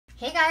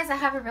Hey guys, I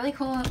have a really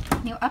cool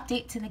new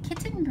update to the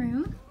kitten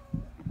room.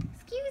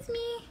 Excuse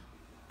me.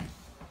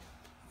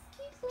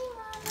 Excuse me,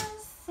 Mama.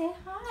 Say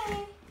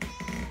hi.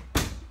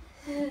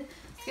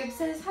 Scoop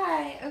says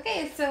hi.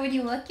 Okay, so when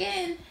you look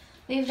in,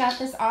 we've got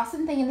this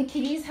awesome thing, and the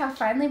kitties have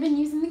finally been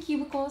using the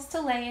cubicles to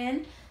lay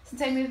in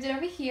since I moved it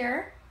over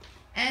here.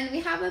 And we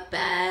have a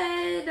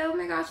bed. Oh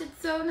my gosh,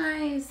 it's so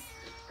nice.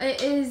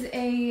 It is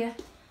a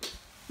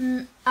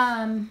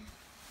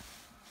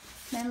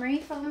memory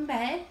foam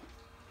bed.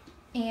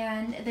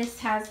 And this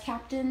has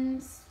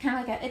Captain's, kind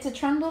of like it's a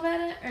trundle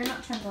bed, or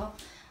not trundle,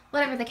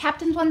 whatever, the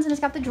Captain's ones, and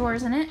it's got the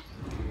drawers in it.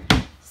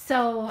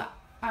 So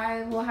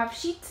I will have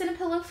sheets and a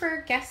pillow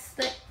for guests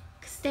that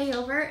stay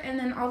over, and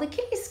then all the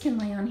kitties can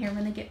lay on here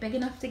when they get big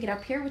enough to get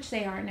up here, which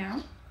they are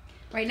now.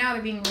 Right now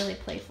they're being really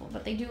playful,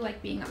 but they do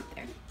like being up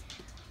there.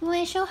 You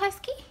want to show,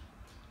 Husky?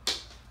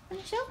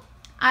 Want to show?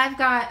 I've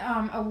got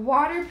a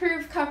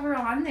waterproof cover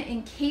on that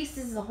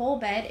encases the whole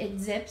bed. It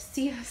zips.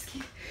 See,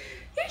 Husky?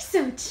 You're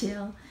so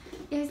chill.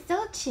 You're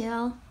so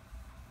chill.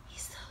 You're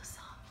so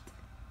soft.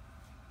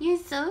 You're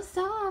so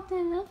soft.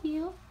 I love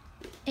you.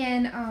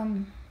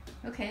 And,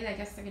 okay, I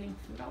guess they're getting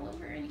food all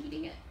over and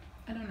eating it.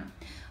 I don't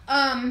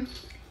know.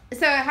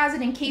 So it has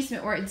an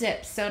encasement where it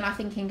zips so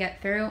nothing can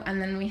get through.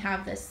 And then we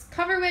have this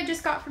cover we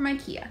just got from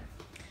IKEA.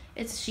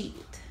 It's a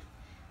sheet.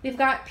 We've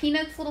got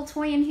Peanut's little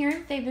toy in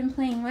here they've been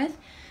playing with,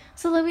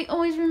 so that we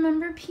always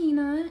remember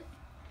Peanut.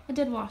 I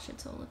did wash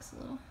it, so it looks a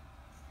little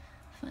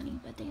funny,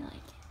 but they like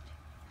it.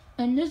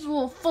 And this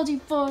little fuzzy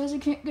fuzz, I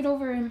can't get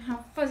over him,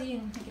 how fuzzy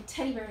and like a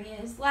teddy bear he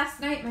is. Last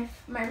night,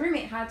 my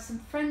roommate had some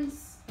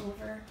friends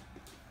over.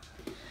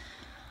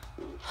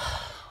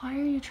 Why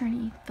are you trying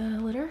to eat the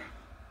litter?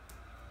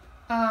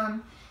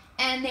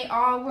 And they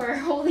all were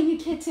holding a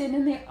kitten,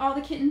 and all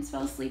the kittens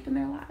fell asleep in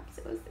their laps.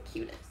 It was the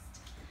cutest.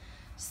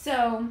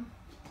 So,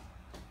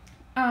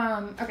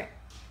 okay.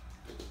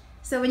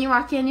 So when you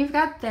walk in, you've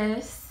got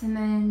this, and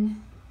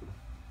then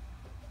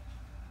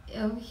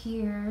over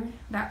here,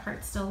 that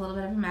part's still a little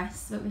bit of a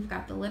mess, but we've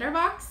got the litter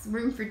box,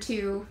 room for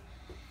 2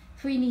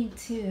 if we need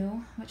to,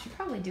 which we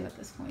probably do at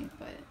this point,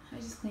 but I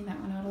just cleaned that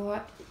one out a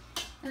lot.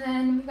 And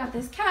then we've got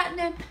this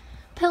catnip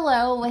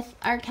pillow with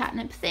our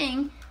catnip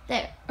thing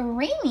that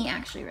Raimi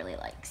actually really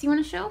likes. You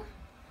want to show?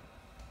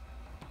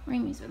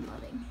 Raimi's been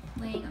loving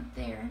laying up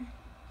there.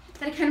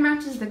 But it kind of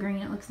matches the green.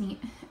 It looks neat.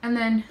 And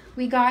then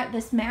we got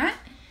this mat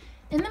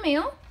in the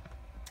mail.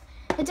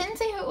 It didn't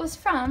say who it was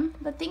from,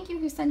 but thank you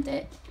who sent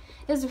it.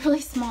 It was really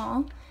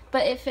small,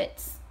 but it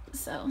fits,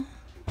 so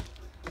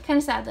kind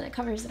of sad that it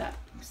covers it up.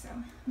 So,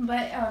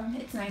 but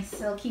it's nice.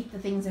 It'll keep the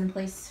things in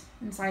place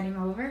and sliding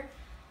over.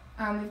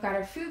 We've got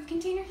our food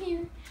container here,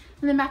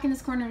 and then back in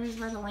this corner is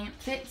where the lamp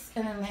fits.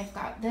 And then they've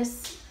got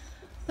this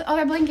with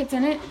other blankets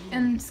in it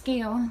and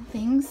scale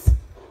things,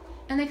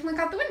 and they can look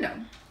out the window.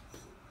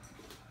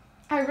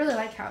 I really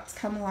like how it's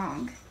come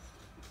along.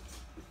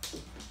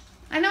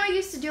 I know I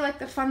used to do like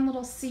the fun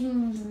little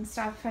scenes and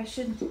stuff. I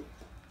should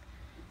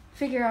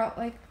figure out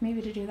like maybe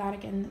to do that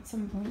again at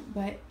some point,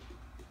 but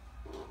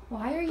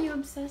why are you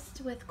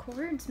obsessed with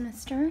cords,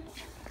 mister?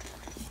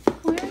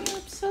 Why are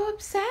you so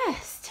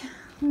obsessed?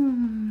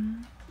 You're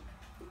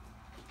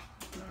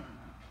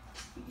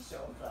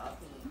so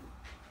fluffy.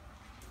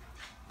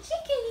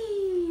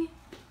 Chickadee!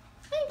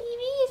 Hi,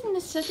 baby. Isn't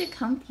this such a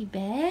comfy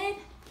bed?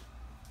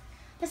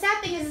 The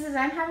sad thing is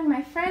I'm having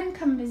my friend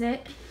come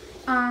visit,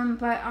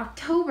 but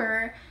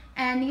October,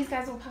 and these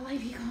guys will probably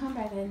be gone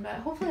by then, but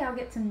hopefully I'll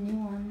get some new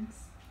ones.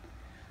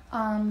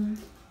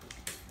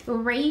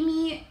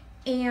 Raimi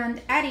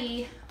and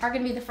Eddie are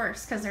going to be the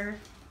first because they're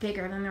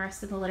bigger than the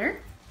rest of the litter.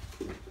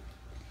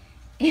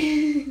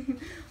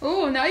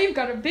 Oh, now you've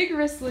got a big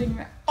wrestling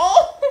mat.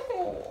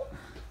 Oh!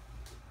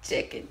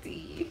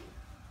 Chickadee.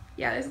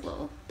 Yeah, there's a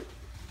little.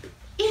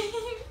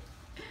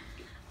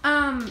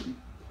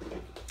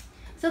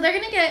 So they're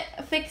going to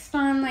get fixed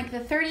on like the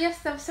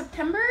 30th of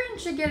September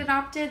and should get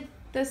adopted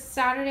this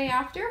Saturday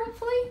after,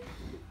 hopefully.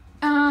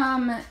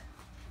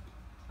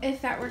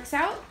 If that works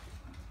out.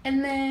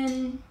 And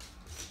then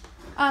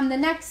the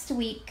next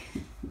week,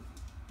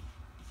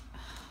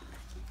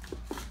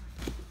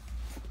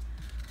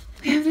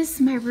 we have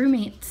my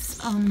roommate's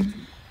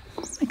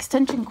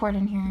extension cord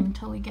in here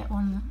until we get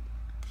one that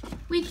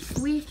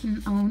we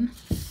can own.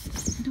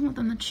 I don't want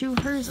them to chew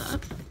hers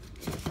up.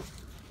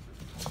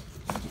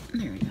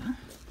 There we go.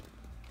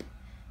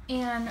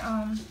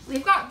 And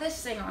we've got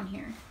this thing on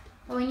here.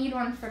 But we need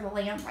one for the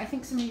lamp. I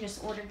think somebody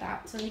just ordered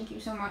that, so thank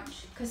you so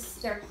much. Because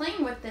they're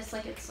playing with this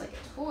like it's like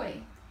a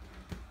toy.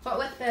 But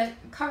with the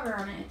cover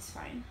on it, it's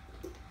fine.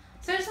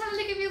 So I just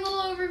wanted to give you a little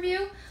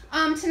overview.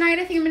 Tonight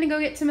I think I'm going to go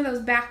get some of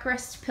those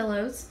backrest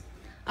pillows.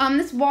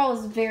 This wall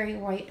is very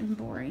white and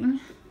boring.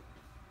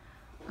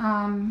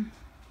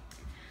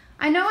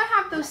 I know I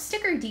have those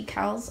sticker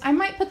decals. I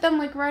might put them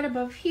like right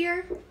above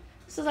here,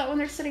 so that when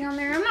they're sitting on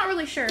there, I'm not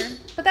really sure.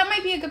 But that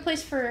might be a good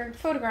place for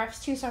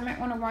photographs too, so I might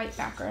want a white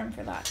background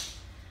for that.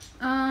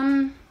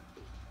 I'm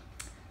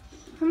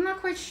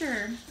not quite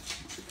sure.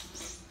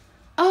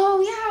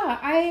 Oh yeah,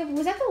 I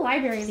was at the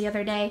library the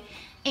other day,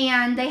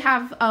 And they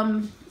have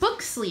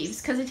book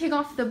sleeves, because they take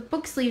off the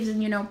book sleeves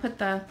and, you know, put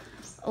the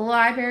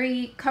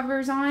library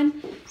covers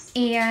on.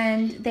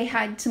 And they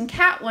had some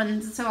cat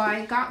ones, so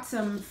I got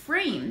some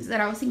frames that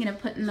I was thinking of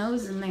putting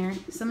those in there.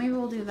 So maybe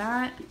we'll do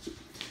that. I'm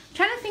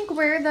trying to think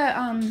where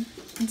the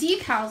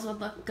decals would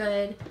look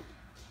good.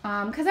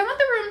 Because I want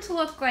the room to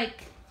look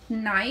like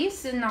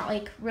nice and not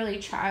like really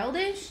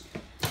childish,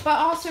 but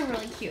also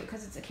really cute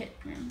because it's a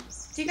kitten room.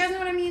 Do you guys know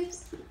what I mean?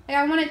 Like,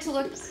 I want it to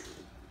look,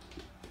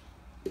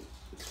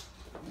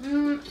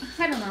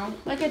 I don't know,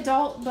 like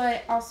adult,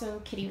 but also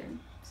kitty room.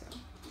 So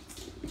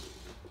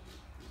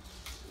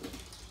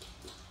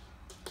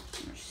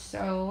we're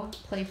so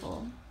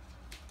playful.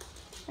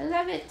 I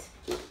love it.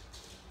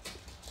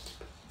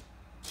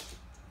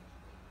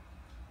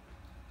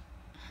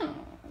 Oh,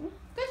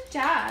 good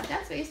job.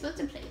 That's what you're supposed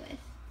to play with.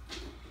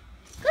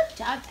 Good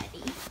job,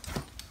 Daddy.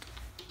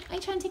 I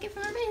try and take it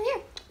from over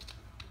here.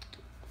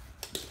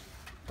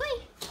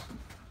 Play.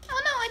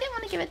 Oh no, I didn't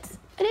want to give it.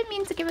 I didn't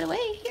mean to give it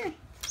away. Here. Here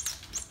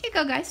you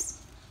go,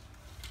 guys.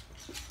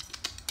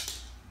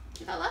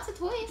 You got lots of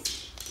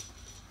toys.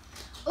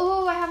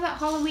 Oh, I have that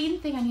Halloween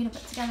thing I need to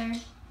put together.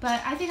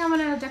 But I think I'm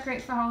going to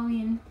decorate for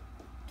Halloween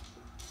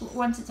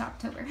once it's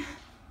October.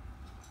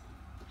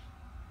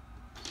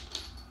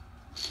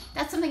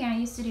 That's something I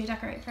used to do,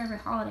 decorate for every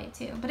holiday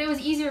too. But it was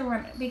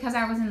easier because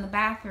I was in the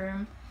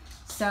bathroom,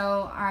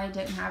 so I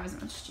didn't have as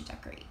much to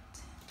decorate.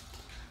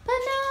 But now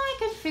I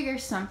can figure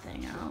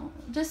something out.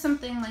 Just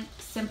something like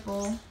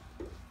simple.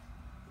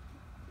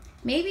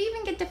 Maybe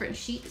even get different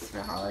sheets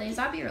for holidays.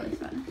 That'd be really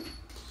fun.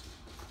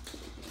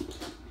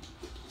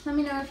 Let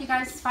me know if you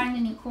guys find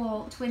any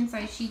cool twin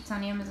size sheets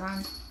on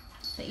Amazon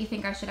that you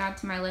think I should add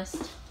to my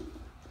list.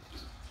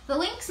 The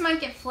links might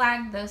get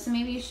flagged though, so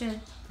maybe you should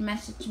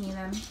message me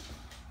them.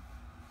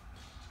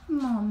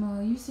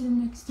 Mama, you're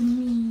sitting next to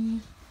me.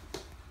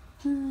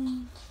 Hi.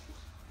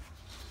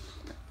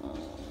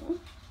 Oh.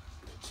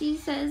 She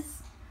says,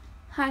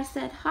 I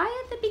said hi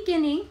at the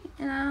beginning,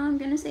 and I'm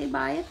going to say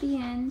bye at the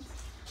end.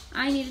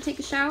 I need to take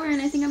a shower,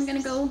 and I think I'm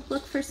going to go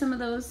look for some of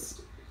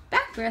those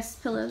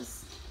backrest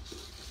pillows.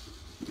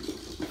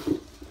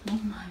 Oh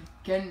my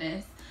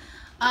goodness.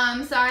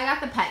 So I got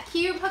the Pet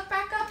Cube hooked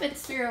back up.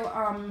 It's through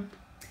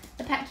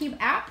the Pet Cube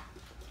app.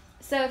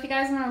 So if you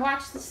guys want to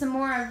watch some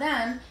more of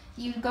them,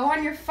 you go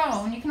on your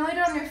phone. You can only do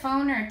it on your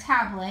phone or a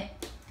tablet.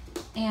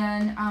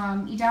 And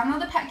you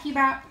download the Pet Cube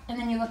app, and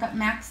then you look up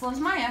Max Loves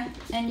Maya,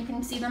 and you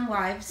can see them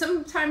live.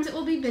 Sometimes it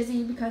will be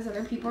busy because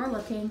other people are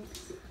looking,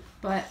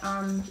 but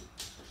I'm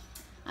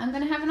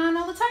going to have it on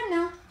all the time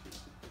now,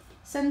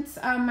 since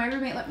my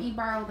roommate let me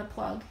borrow the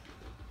plug.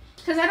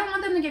 Because I don't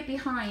want them to get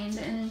behind,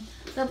 and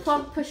the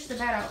plug pushed the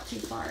bed out too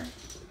far.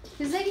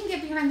 Because they can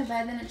get behind the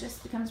bed, then it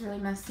just becomes really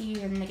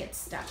messy, and they get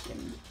stuck,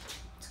 and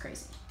it's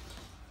crazy.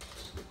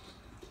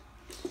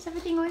 Does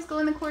everything always go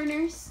in the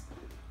corners?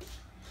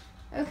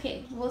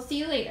 Okay, we'll see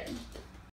you later.